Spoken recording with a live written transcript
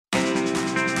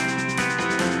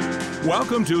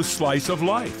Welcome to Slice of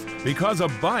Life. Because a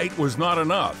bite was not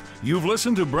enough, you've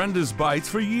listened to Brenda's Bites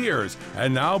for years,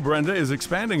 and now Brenda is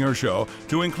expanding her show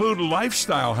to include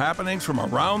lifestyle happenings from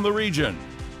around the region.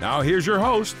 Now here's your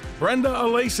host, Brenda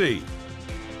Alesi.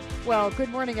 Well, good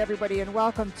morning, everybody, and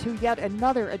welcome to yet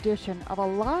another edition of a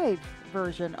live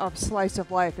version of Slice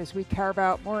of Life as we carve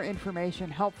out more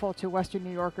information helpful to Western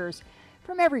New Yorkers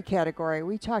from every category.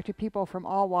 We talk to people from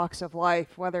all walks of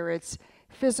life, whether it's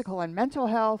physical and mental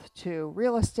health to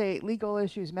real estate, legal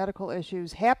issues, medical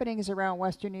issues, happenings around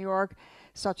Western New York,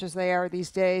 such as they are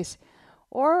these days.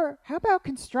 Or how about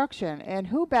construction? And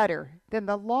who better than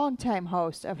the longtime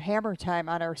host of Hammer Time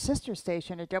on our sister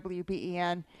station at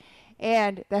WBEN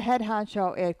and the head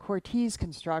honcho at Cortese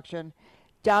Construction,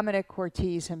 Dominic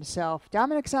Cortese himself.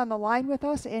 Dominic's on the line with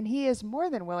us, and he is more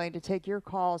than willing to take your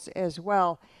calls as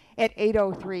well at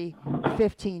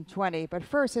 803-1520. But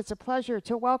first, it's a pleasure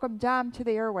to welcome Dom to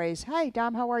the airways. Hi,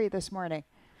 Dom. How are you this morning?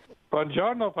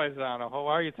 Buongiorno, paisano. How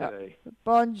are you today?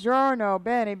 Buongiorno.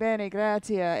 Bene,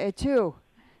 grazie. E tu?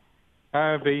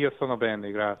 Io sono bene,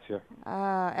 grazie.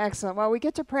 Excellent. Well, we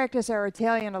get to practice our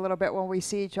Italian a little bit when we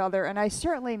see each other, and I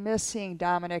certainly miss seeing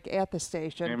Dominic at the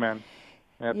station. Amen.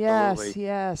 Absolutely.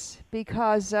 Yes.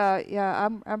 Because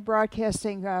I'm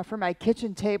broadcasting from my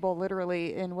kitchen table,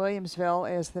 literally in Williamsville,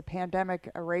 as the pandemic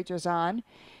rages on,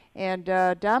 and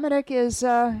Dominic is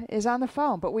on the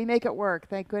phone, but we make it work.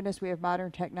 Thank goodness we have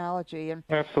modern technology. And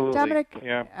Absolutely. Dominic,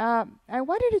 yeah. I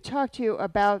wanted to talk to you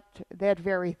about that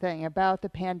very thing, about the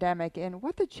pandemic, and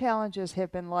what the challenges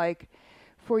have been like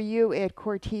for you at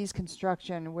Cortese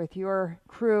Construction with your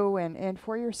crew and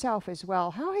for yourself as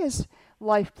well. How has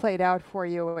life played out for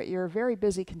you at your very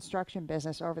busy construction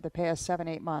business over the past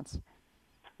 7-8 months?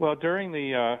 Well, during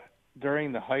the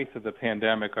height of the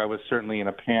pandemic, I was certainly in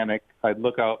a panic. I'd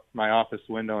look out my office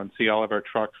window and see all of our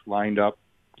trucks lined up,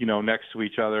 next to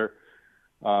each other,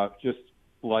 just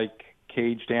like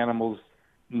caged animals,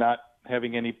 not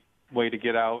having any way to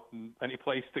get out and any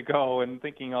place to go, and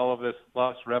thinking all of this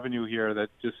lost revenue here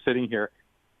that's just sitting here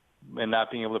and not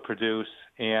being able to produce.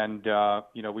 And,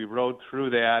 we rode through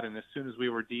that, and as soon as we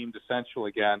were deemed essential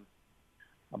again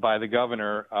by the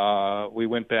governor, we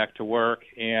went back to work,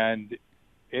 and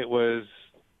it was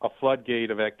a floodgate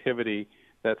of activity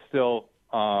that's still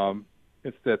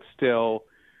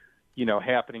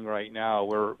happening right now.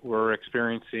 We're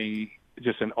experiencing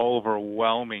just an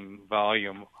overwhelming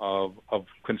volume of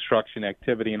construction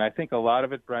activity, and I think a lot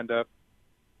of it, Brenda,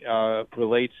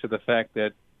 relates to the fact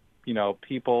that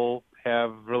people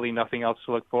have really nothing else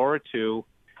to look forward to.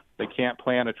 They can't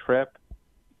plan a trip.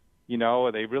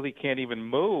 They really can't even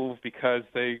move because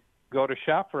they go to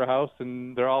shop for a house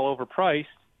and they're all overpriced.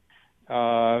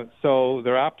 So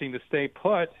they're opting to stay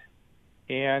put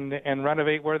and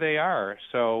renovate where they are.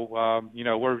 So,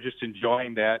 we're just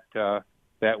enjoying that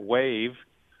wave.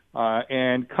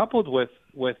 And coupled with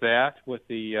that, with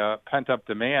the pent-up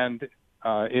demand,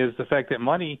 is the fact that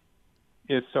money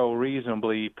is so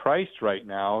reasonably priced right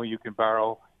now. You can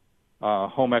borrow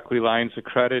home equity lines of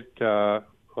credit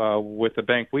with the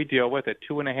bank we deal with at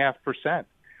 2.5%.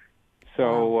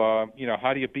 So, wow.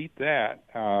 How do you beat that?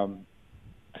 So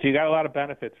you got a lot of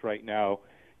benefits right now,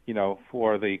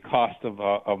 for the cost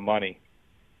of money.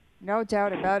 No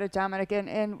doubt about it, Dominic.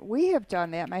 And we have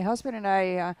done that. My husband and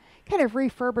I kind of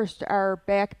refurbished our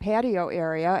back patio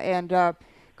area, and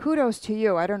kudos to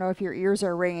you. I don't know if your ears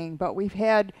are ringing, but we've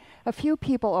had a few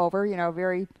people over,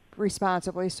 very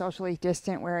responsibly, socially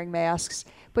distant, wearing masks,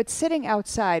 but sitting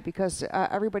outside because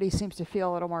everybody seems to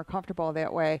feel a little more comfortable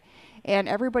that way. And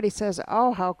everybody says,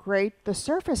 oh, how great the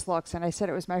surface looks. And I said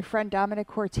it was my friend Dominic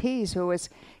Cortese who was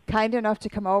kind enough to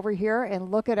come over here and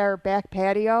look at our back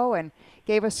patio and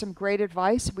gave us some great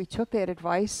advice. We took that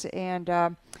advice, and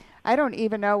I don't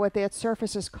even know what that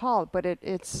surface is called, but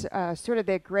it's sort of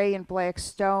that gray and black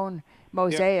stone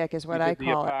mosaic is what I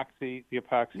call it. The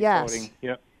epoxy yes. coating.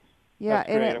 Yep. Yeah, That's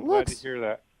and great. it I'm looks. glad to hear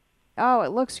that. Oh,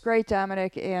 it looks great,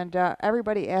 Dominic, and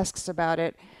everybody asks about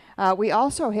it. We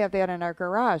also have that in our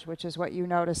garage, which is what you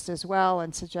noticed as well,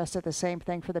 and suggested the same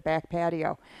thing for the back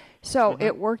patio. So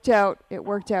it worked out. It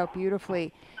worked out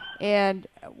beautifully, and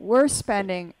we're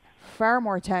spending far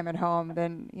more time at home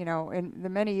than in the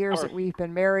many years that we've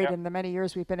been married and the many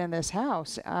years we've been in this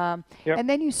house. And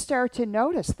then you start to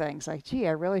notice things like, gee,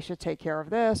 I really should take care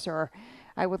of this, or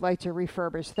I would like to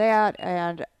refurbish that,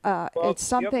 and it's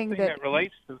something the other thing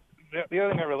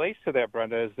that relates to that,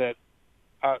 Brenda, is that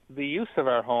the use of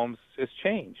our homes has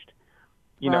changed.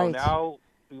 Right. Now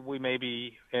we may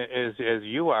be, as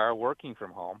you are, working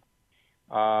from home.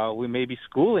 We may be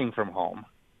schooling from home.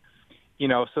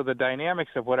 So the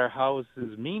dynamics of what our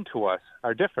houses mean to us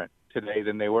are different today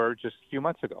than they were just a few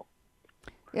months ago.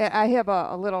 Yeah, I have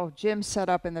a little gym set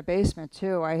up in the basement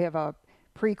too. I have a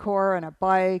Precor and a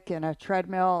bike and a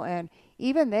treadmill, and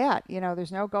even that,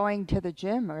 there's no going to the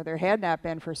gym, or there had not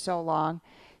been for so long.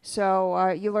 So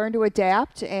you learn to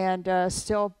adapt and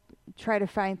still try to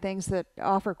find things that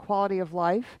offer quality of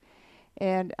life.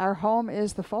 And our home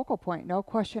is the focal point, no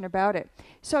question about it.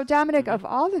 So, Dominic, Hmm. of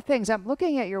all the things, I'm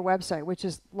looking at your website, which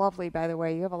is lovely, by the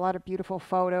way. You have a lot of beautiful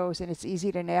photos and it's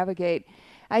easy to navigate.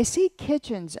 I see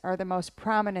kitchens are the most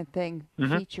prominent thing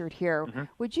Hmm. featured here. Hmm.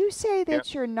 Would you say Yeah.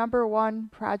 that's your number one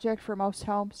project for most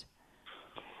homes?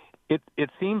 It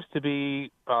seems to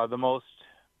be the most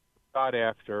sought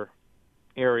after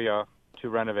area to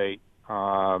renovate,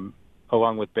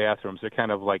 along with bathrooms. They're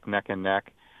kind of like neck and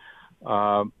neck.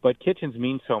 But kitchens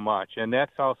mean so much, and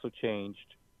that's also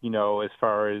changed, as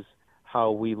far as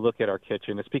how we look at our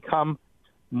kitchen. It's become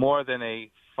more than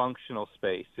a functional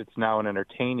space. It's now an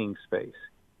entertaining space.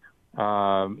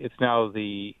 It's now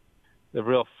the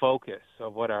real focus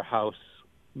of what our house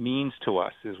means to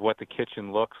us is what the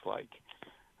kitchen looks like.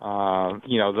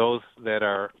 Those that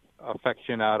are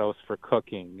aficionados for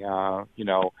cooking,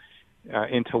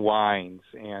 into wines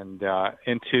and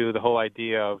into the whole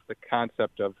idea of the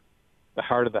concept of the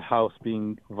heart of the house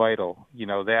being vital.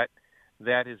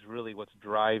 That is really what's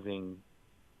driving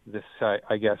this,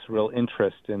 I guess, real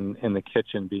interest in the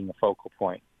kitchen being a focal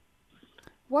point.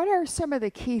 What are some of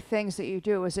the key things that you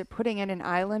do? Is it putting in an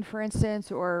island, for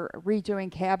instance, or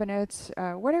redoing cabinets?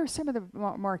 What are some of the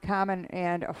more common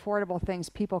and affordable things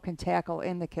people can tackle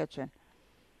in the kitchen?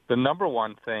 The number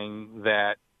one thing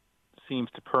that seems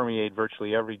to permeate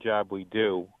virtually every job we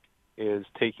do is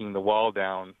taking the wall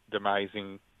down,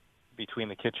 demising between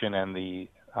the kitchen and the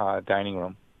dining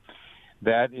room.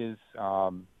 That is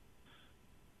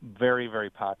very,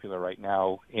 very popular right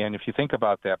now. And if you think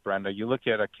about that, Brenda, you look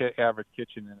at a average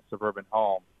kitchen in a suburban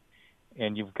home,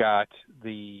 and you've got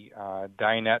the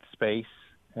dinette space,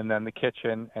 and then the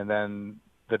kitchen, and then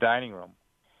the dining room,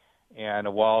 and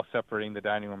a wall separating the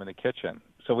dining room and the kitchen.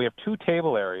 So we have two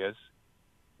table areas,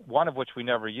 one of which we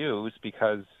never use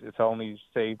because it's only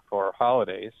saved for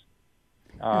holidays,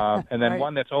 and then Right.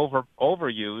 one that's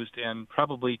overused and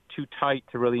probably too tight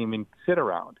to really even sit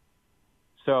around.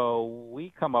 So we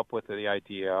come up with the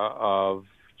idea of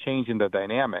changing the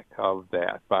dynamic of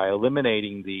that by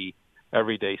eliminating the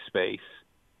everyday space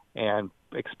and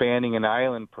expanding an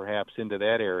island perhaps into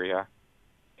that area,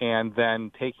 and then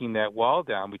taking that wall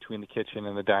down between the kitchen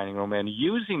and the dining room and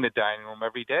using the dining room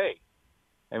every day.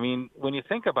 I mean, when you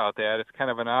think about that, it's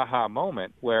kind of an aha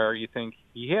moment where you think,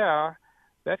 yeah,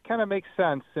 that kind of makes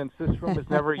sense since this room is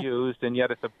never used, and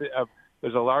yet it's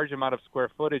there's a large amount of square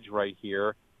footage right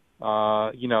here,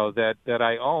 that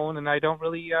I own and I don't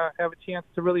really have a chance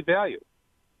to really value.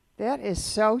 That is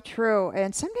so true.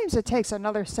 And sometimes it takes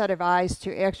another set of eyes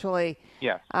to actually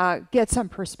Yes. get some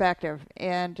perspective.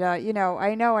 And,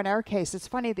 I know in our case, it's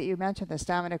funny that you mentioned this,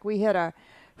 Dominic. We had a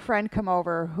friend come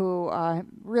over who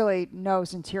really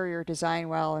knows interior design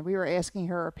well, and we were asking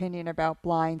her opinion about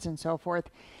blinds and so forth.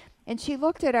 And she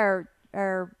looked at our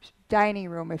dining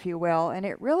room, if you will, and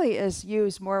it really is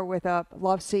used more with a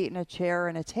love seat and a chair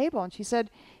and a table. And she said,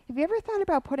 "Have you ever thought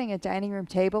about putting a dining room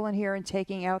table in here and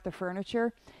taking out the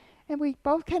furniture?" And we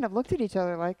both kind of looked at each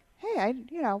other like, "Hey,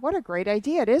 what a great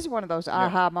idea!" It is one of those Yeah.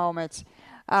 aha moments.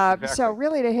 So Exactly.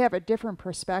 really, to have a different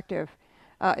perspective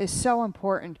is so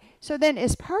important. So then,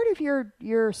 as part of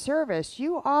your service,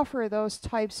 you offer those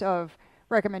types of Yes.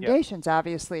 recommendations,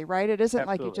 obviously, right? It isn't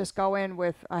like you Absolutely. just go in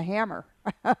with a hammer.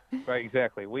 Right.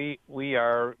 Exactly. We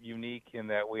are unique in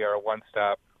that we are a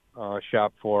one-stop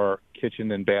shop for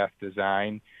kitchen and bath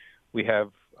design. We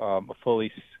have a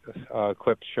fully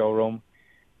equipped showroom,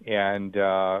 and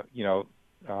that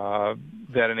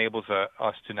enables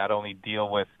us to not only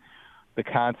deal with the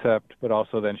concept, but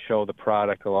also then show the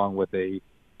product along with a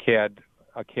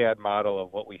CAD model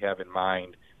of what we have in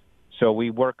mind. So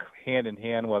we work hand in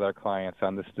hand with our clients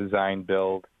on this design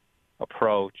build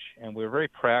approach, and we're very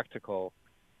practical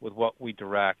with what we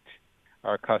direct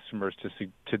our customers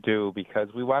to do, because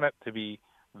we want it to be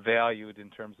valued in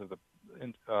terms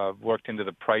of worked into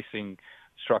the pricing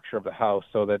structure of the house,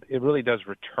 so that it really does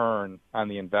return on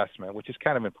the investment, which is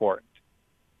kind of important.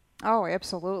 Oh,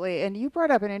 absolutely. And you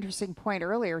brought up an interesting point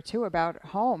earlier too about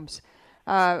homes.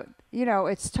 Uh,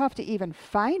 it's tough to even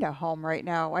find a home right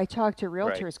now. I talk to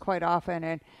Right. realtors quite often,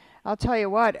 and I'll tell you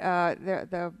what,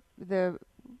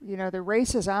 the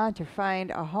race is on to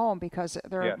find a home because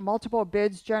there are Yes. multiple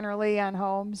bids generally on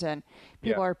homes, and Yes.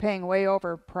 people are paying way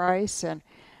over price. And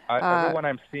uh, Everyone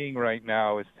I'm seeing right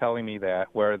now is telling me that,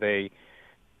 where they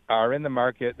are in the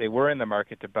market, they were in the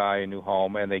market to buy a new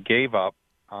home, and they gave up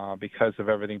because of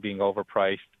everything being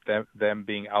overpriced, them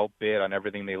being outbid on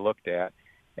everything they looked at,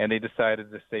 and they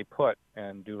decided to stay put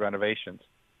and do renovations.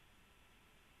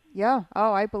 Yeah.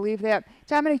 Oh, I believe that.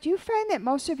 Dominic, do you find that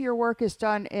most of your work is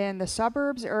done in the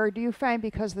suburbs, or do you find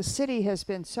because the city has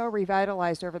been so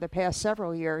revitalized over the past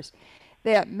several years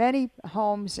that many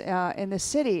homes in the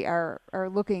city are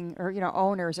looking, or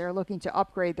owners are looking to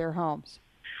upgrade their homes?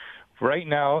 Right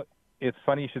now, it's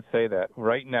funny you should say that.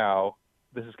 Right now,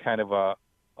 this is kind of a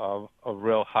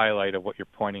real highlight of what you're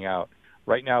pointing out.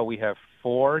 Right now, we have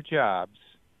 4 jobs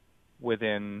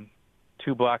within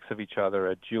 2 blocks of each other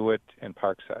at Jewett and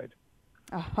Parkside.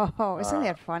 Oh, isn't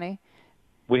that funny?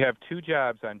 We have 2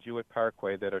 jobs on Jewett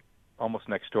Parkway that are almost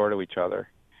next door to each other.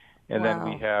 And then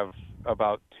we Wow. have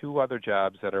about 2 other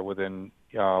jobs that are within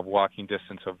walking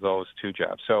distance of those 2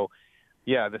 jobs. So,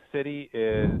 yeah, the city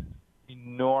is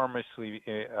enormously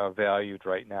valued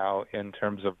right now in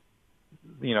terms of,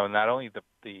 not only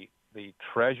the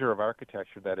treasure of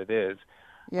architecture that it is,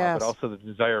 but Yes. also the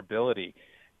desirability.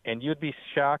 And you'd be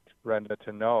shocked, Brenda,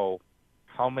 to know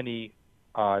how many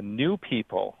new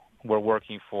people we're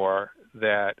working for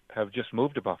that have just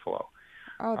moved to Buffalo.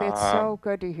 Oh, that's Um, so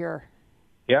good to hear.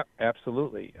 yeah,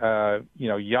 absolutely.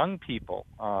 Young people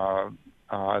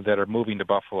that are moving to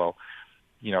Buffalo.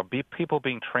 People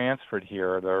being transferred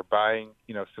here. They're buying,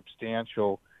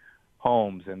 substantial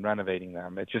homes and renovating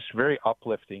them. It's just very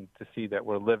uplifting to see that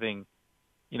we're living,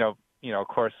 of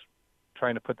course,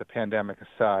 trying to put the pandemic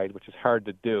aside, which is hard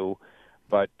to do,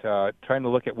 but trying to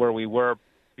look at where we were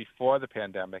before the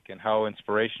pandemic and how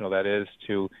inspirational that is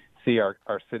to see our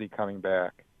city coming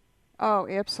back. Oh,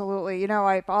 absolutely.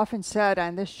 I've often said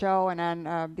on this show and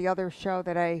on the other show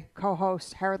that I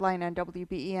co-host, Hardline on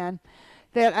WBEN,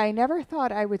 that I never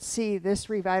thought I would see this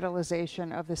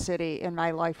revitalization of the city in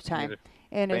my lifetime.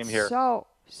 And Same it's here.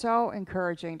 so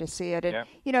encouraging to see it. And,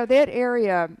 Yeah, that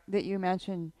area that you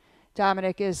mentioned,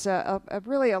 Dominic, is a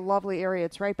really a lovely area.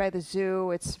 It's right by the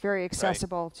zoo. It's very right.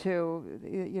 accessible to,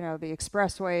 the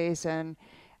expressways and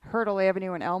Hurdle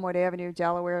Avenue and Elmwood Avenue,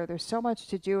 Delaware. There's so much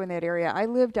to do in that area. I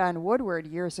lived on Woodward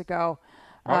years ago,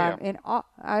 Oh, yeah. and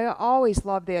I always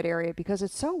loved that area because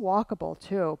it's so walkable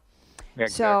too. Yeah, exactly.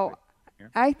 So Yeah.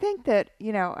 I think that,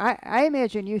 I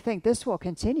imagine you think this will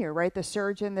continue, right? The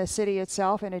surge in the city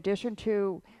itself, in addition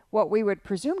to what we would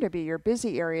presume to be your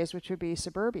busy areas, which would be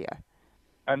suburbia.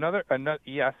 Another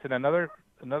yes, and another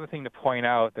thing to point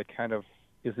out that kind of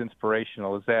is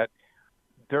inspirational is that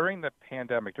during the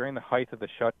pandemic, during the height of the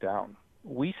shutdown,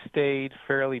 we stayed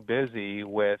fairly busy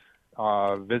with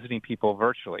visiting people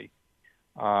virtually.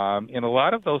 And a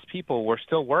lot of those people were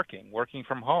still working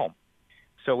from home.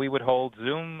 So we would hold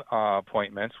Zoom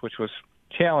appointments, which was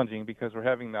challenging because we're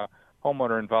having the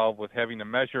homeowner involved with having to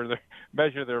measure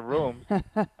their rooms,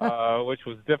 which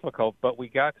was difficult. But we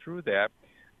got through that.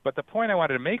 But the point I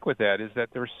wanted to make with that is that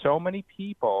there were so many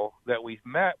people that we've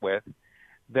met with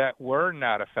that were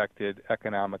not affected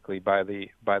economically by the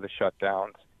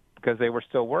shutdowns because they were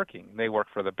still working. They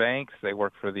worked for the banks, they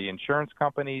worked for the insurance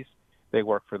companies, they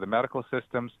worked for the medical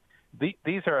systems.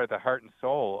 These are the heart and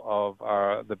soul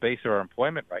of the base of our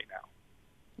employment right now.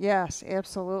 Yes,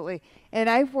 absolutely. And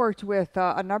I've worked with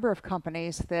a number of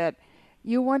companies that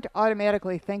you wouldn't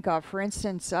automatically think of. For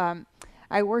instance,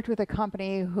 I worked with a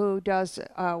company who does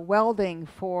welding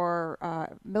for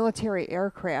military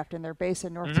aircraft, and they're based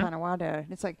in North Hmm. Tonawanda.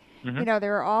 And it's like, Hmm.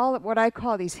 there are all what I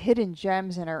call these hidden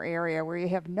gems in our area where you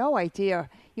have no idea.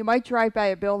 You might drive by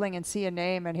a building and see a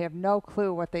name and have no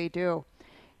clue what they do.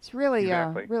 It's really,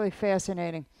 Exactly. really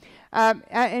fascinating.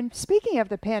 And speaking of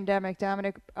the pandemic,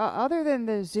 Dominic, other than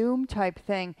the Zoom type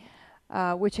thing,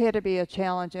 which had to be a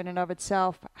challenge in and of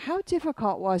itself, how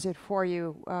difficult was it for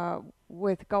you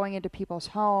with going into people's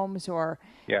homes or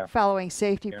Yeah. following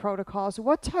safety Yeah. protocols?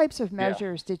 What types of Yeah.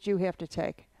 measures did you have to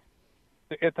take?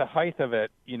 At the height of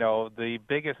it, the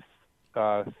biggest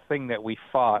thing that we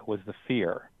fought was the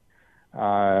fear.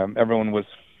 Everyone was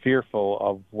fearful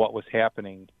of what was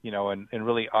happening, and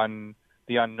really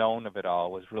the unknown of it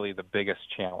all was really the biggest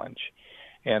challenge.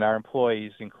 And our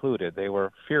employees included, they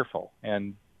were fearful.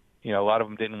 And, a lot of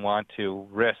them didn't want to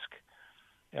risk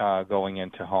going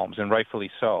into homes, and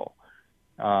rightfully so.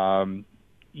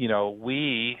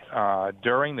 We,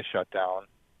 during the shutdown,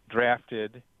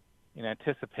 drafted in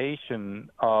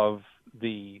anticipation of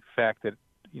the fact that,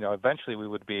 eventually we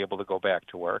would be able to go back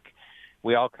to work.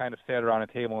 We all kind of sat around a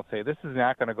table and say, this is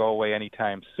not going to go away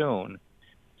anytime soon.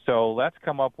 So let's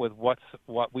come up with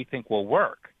what we think will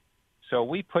work. So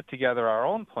we put together our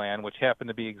own plan, which happened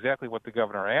to be exactly what the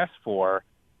governor asked for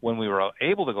when we were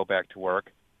able to go back to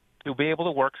work, to be able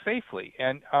to work safely.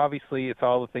 And obviously, it's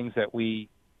all the things that we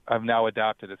have now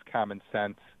adopted as common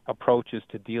sense approaches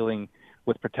to dealing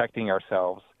with protecting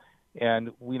ourselves.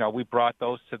 And, we brought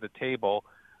those to the table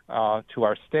to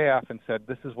our staff and said,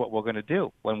 this is what we're going to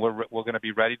do. When we're going to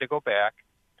be ready to go back,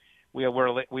 we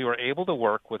were able to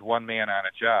work with one man on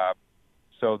a job.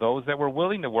 So those that were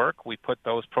willing to work, we put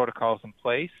those protocols in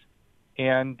place,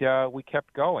 and we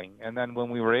kept going. And then when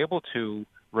we were able to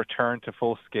return to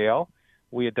full scale,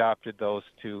 we adopted those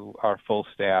to our full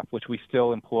staff, which we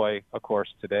still employ, of course,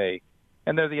 today.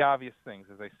 And they're the obvious things,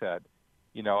 as I said.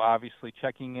 Obviously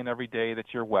checking in every day that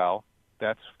you're well,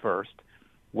 that's first.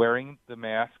 Wearing the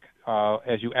mask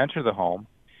as you enter the home.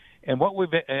 And what we've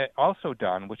also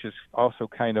done, which is also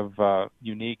kind of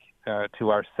unique to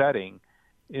our setting,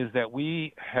 is that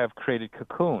we have created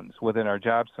cocoons within our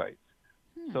job sites.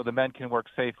 So the men can work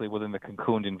safely within the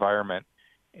cocooned environment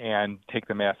and take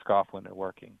the mask off when they're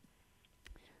working.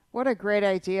 What a great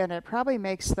idea, and it probably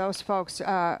makes those folks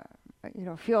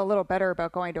feel a little better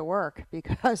about going to work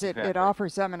because it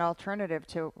offers them an alternative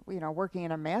to working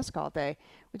in a mask all day,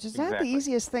 which is not the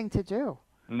easiest thing to do.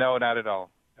 No, not at all.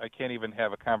 I can't even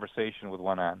have a conversation with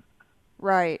one on.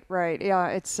 Right. Yeah,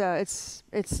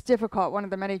 it's difficult. One of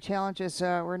the many challenges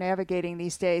we're navigating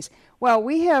these days. Well,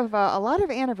 we have a lot of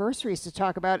anniversaries to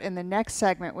talk about in the next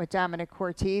segment with Dominic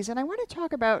Cortese, and I want to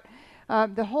talk about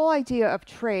the whole idea of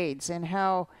trades and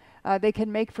how they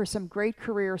can make for some great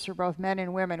careers for both men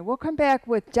and women. We'll come back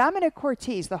with Dominic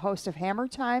Cortese, the host of Hammer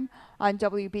Time on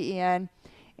WBEN,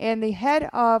 and the head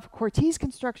of Cortese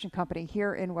Construction Company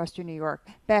here in Western New York.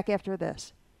 Back after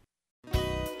this.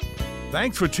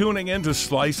 Thanks for tuning in to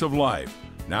Slice of Life.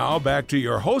 Now back to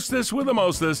your hostess with the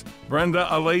mostest, Brenda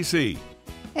Alesi.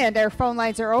 And our phone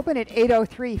lines are open at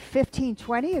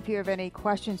 803-1520 if you have any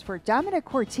questions for Dominic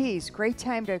Cortese. Great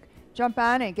time to jump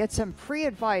on and get some free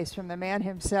advice from the man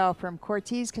himself from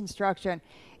Cortese Construction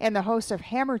and the host of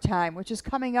Hammer Time, which is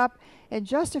coming up in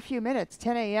just a few minutes,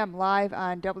 10 a.m. live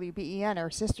on WBEN, our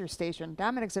sister station.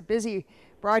 Dominic's a busy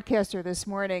broadcaster this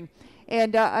morning.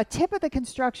 And a tip of the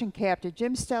construction cap to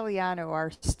Jim Stelliano,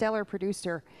 our stellar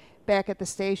producer back at the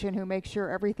station, who makes sure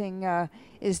everything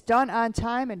is done on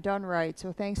time and done right.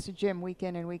 So thanks to Jim week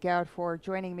in and week out for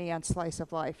joining me on Slice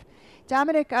of Life.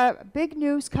 Dominic, big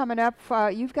news coming up.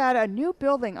 You've got a new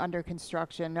building under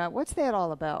construction. What's that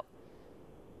all about?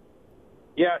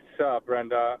 Yes,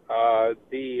 Brenda.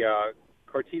 The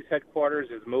Cortese headquarters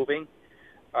is moving.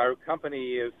 Our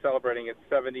company is celebrating its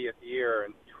 70th year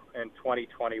in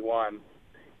 2021.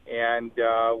 And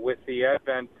with the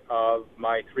advent of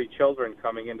my three children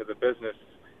coming into the business,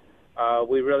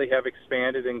 we really have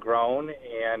expanded and grown.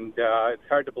 And it's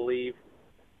hard to believe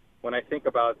when I think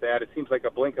about that. It seems like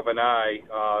a blink of an eye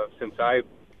since I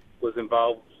was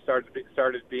involved,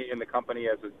 started being in the company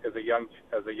as a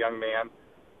young man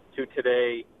to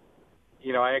today.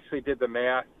 I actually did the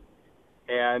math.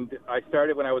 And I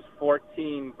started when I was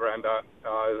 14, Brenda,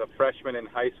 as a freshman in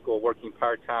high school, working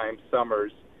part-time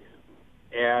summers.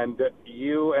 And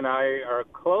you and I are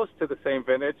close to the same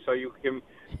vintage, so you can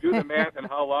do the math on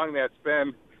how long that's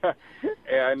been.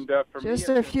 And for just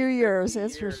me, a few years,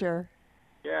 that's for sure.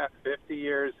 Yeah, 50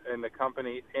 years in the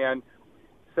company, and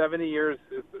 70 years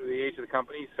is the age of the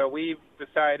company. So we've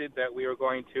decided that we are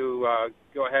going to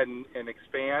go ahead and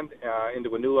expand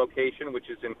into a new location, which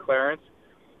is in Clarence.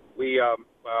 We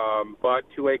bought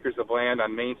 2 acres of land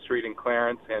on Main Street in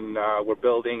Clarence, and we're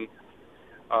building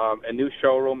a new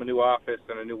showroom, a new office,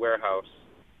 and a new warehouse.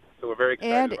 So we're very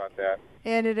excited about that.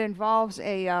 And it involves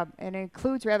and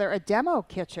includes a demo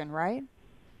kitchen, right?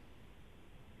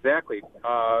 Exactly.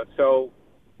 So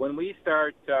when we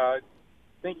start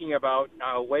thinking about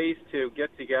ways to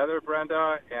get together,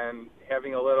 Brenda, and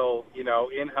having a little,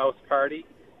 in-house party,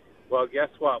 well, guess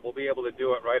what? We'll be able to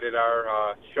do it right at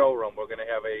our showroom. We're going to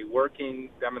have a working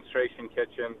demonstration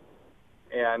kitchen,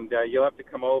 and you'll have to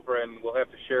come over, and we'll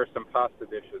have to share some pasta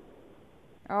dishes.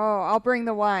 Oh, I'll bring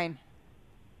the wine.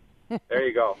 There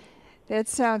you go. That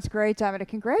sounds great, Dominic.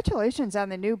 Congratulations on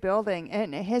the new building.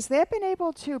 And has that been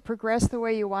able to progress the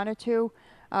way you wanted to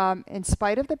in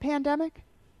spite of the pandemic?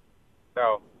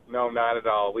 No, not at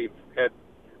all. We've had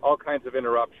all kinds of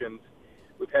interruptions.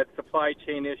 We've had supply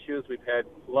chain issues. We've had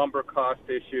lumber cost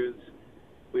issues.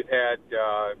 We've had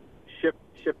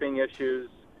shipping issues.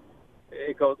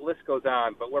 List goes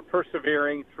on, but we're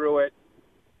persevering through it.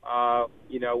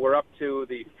 We're up to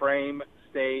the frame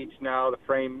stage now. The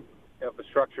frame of the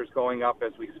structure is going up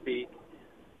as we speak,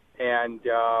 and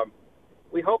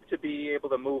we hope to be able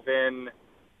to move in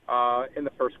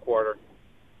the first quarter.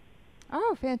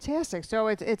 Oh, fantastic! So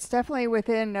it's definitely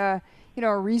within a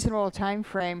reasonable time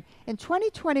frame. In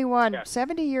 2021, yes.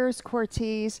 70 years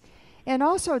Cortese, And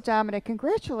also, Dominic,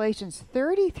 congratulations,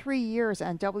 33 years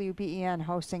on WBEN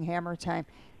hosting Hammer Time.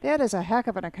 That is a heck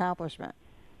of an accomplishment.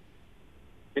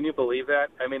 Can you believe that?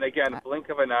 I mean, again, blink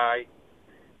of an eye.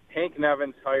 Hank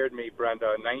Nevins hired me,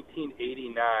 Brenda, in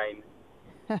 1989.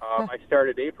 I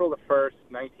started April the 1st,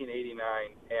 1989,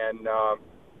 and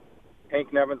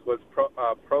Hank Nevins was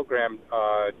program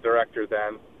director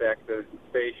then back at the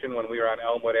station when we were on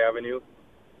Elmwood Avenue.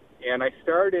 And I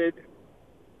started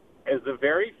as the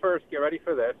very first, get ready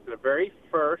for this, the very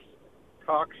first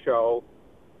talk show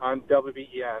on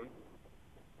WBEN.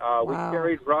 We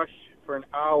carried Rush for an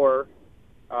hour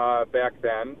back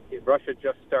then. Rush had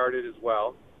just started as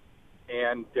well.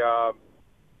 And God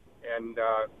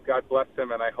bless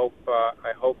him, and I hope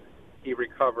he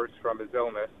recovers from his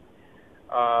illness.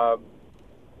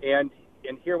 And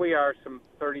here we are, some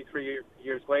 33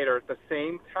 years later, at the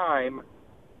same time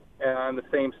on the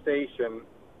same station.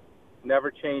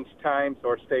 Never changed times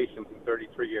or stations in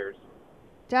 33 years.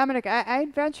 Dominic,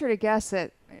 I'd venture to guess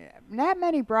that not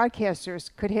many broadcasters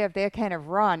could have that kind of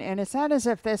run, and it's not as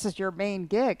if this is your main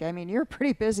gig. I mean, you're a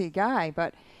pretty busy guy,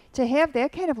 but to have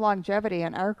that kind of longevity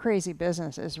in our crazy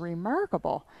business is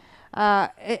remarkable.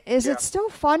 Is it still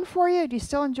fun for you? Do you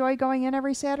still enjoy going in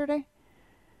every Saturday?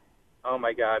 Oh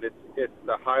my God, it's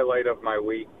the highlight of my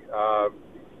week,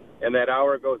 and that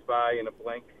hour goes by in a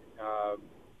blink.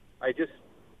 I just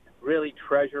really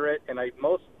treasure it, and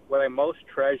what I most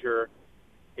treasure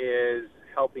is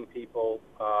helping people,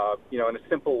 in a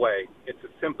simple way. It's a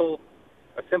simple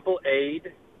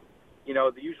aid.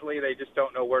 Usually they just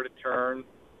don't know where to turn.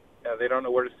 They don't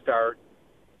know where to start,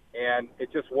 and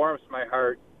it just warms my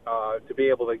heart to be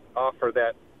able to offer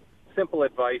that simple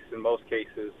advice in most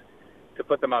cases to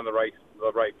put them on the right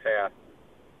path.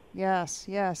 Yes,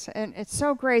 and it's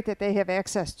so great that they have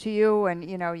access to you, and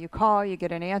you call, you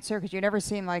get an answer, because you never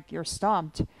seem like you're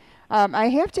stumped. I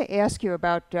have to ask you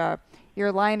about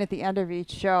your line at the end of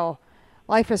each show.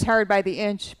 Life is hard by the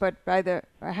inch, but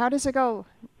how does it go?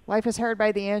 Life is hard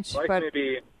by the inch, life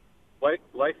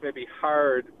may be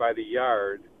hard by the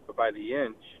yard, but by the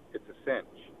inch, it's a cinch.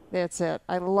 That's it.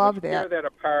 I love that.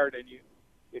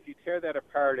 If you tear that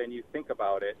apart and you think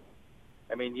about it,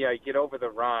 I mean, you get over the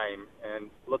rhyme and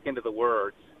look into the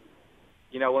words.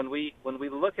 When we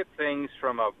look at things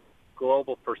from a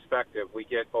global perspective, we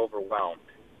get overwhelmed.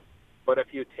 But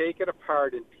if you take it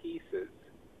apart in pieces,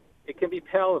 it can be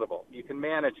palatable. You can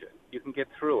manage it. You can get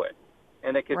through it.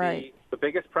 And it could be the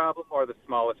biggest problem or the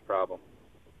smallest problem.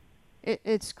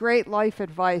 It's great life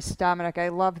advice, Dominic. I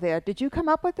love that. Did you come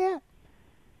up with that?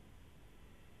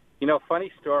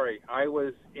 Funny story. I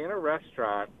was in a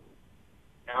restaurant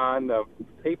on the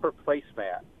paper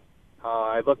placemat.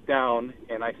 I looked down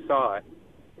and I saw it,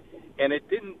 and it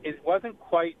wasn't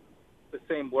quite the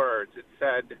same words. It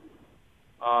said,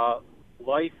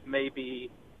 life may be,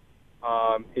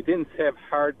 it didn't have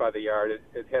hard by the yard.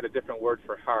 It had a different word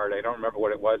for hard. I don't remember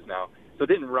what it was now. So it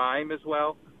didn't rhyme as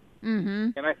well.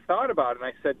 Mm-hmm. And I thought about it, and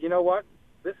I said, you know what?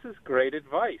 This is great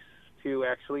advice to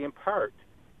actually impart.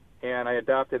 And I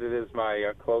adopted it as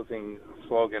my closing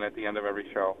slogan at the end of every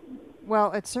show.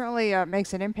 Well, it certainly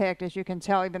makes an impact, as you can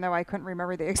tell, even though I couldn't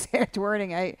remember the exact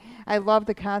wording. I love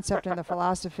the concept and the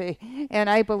philosophy, and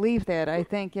I believe that. I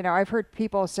think, I've heard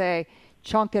people say,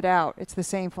 chunk it out. It's the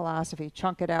same philosophy,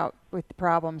 chunk it out with the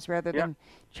problems rather than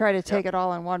try to take it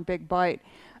all in one big bite.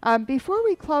 Before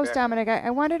we close, Dominic, I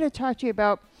wanted to talk to you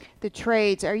about the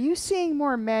trades. Are you seeing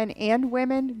more men and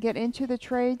women get into the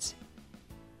trades?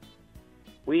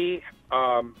 We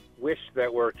wish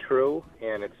that were true,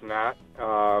 and it's not.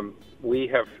 We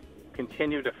have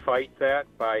continued to fight that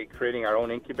by creating our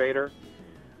own incubator.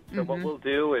 So what we'll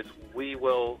do is we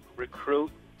will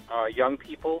recruit young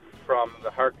people from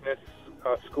the Harkness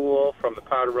School, from the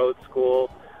Powder Road School,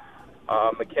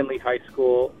 McKinley High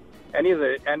School, any of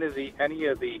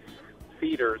the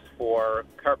feeders for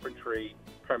carpentry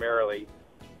primarily,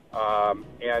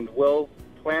 and we'll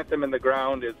plant them in the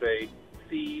ground as a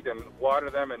seed and water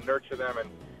them and nurture them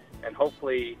and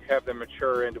hopefully have them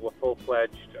mature into a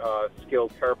full-fledged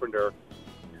skilled carpenter.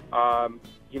 Our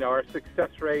success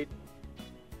rate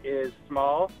is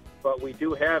small, but we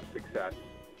do have success.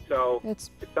 So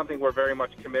it's something we're very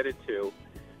much committed to.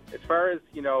 As far as,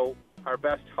 our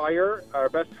best hire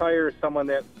is someone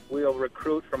that we'll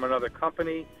recruit from another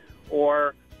company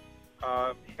or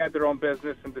had their own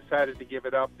business and decided to give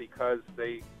it up because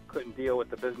they couldn't deal with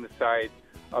the business side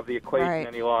of the equation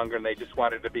any longer, and they just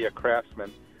wanted to be a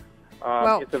craftsman.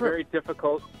 It's a very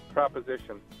difficult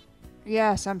proposition.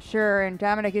 Yes, I'm sure. And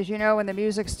Dominic, as you know, when the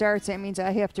music starts, that means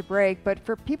I have to break. But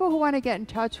for people who want to get in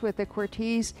touch with the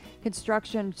Cortese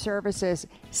Construction Services,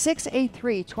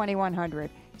 683-2100.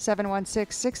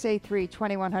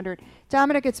 716-683-2100.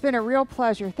 Dominic, it's been a real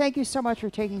pleasure. Thank you so much for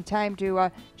taking time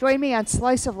to join me on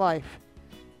Slice of Life.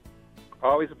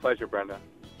 Always a pleasure, Brenda.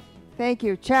 Thank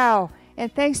you. Ciao.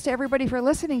 And thanks to everybody for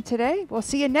listening today. We'll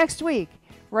see you next week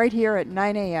right here at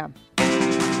 9 a.m.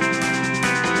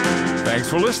 Thanks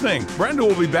for listening. Brenda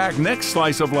will be back next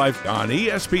Slice of Life on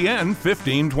ESPN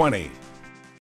 1520.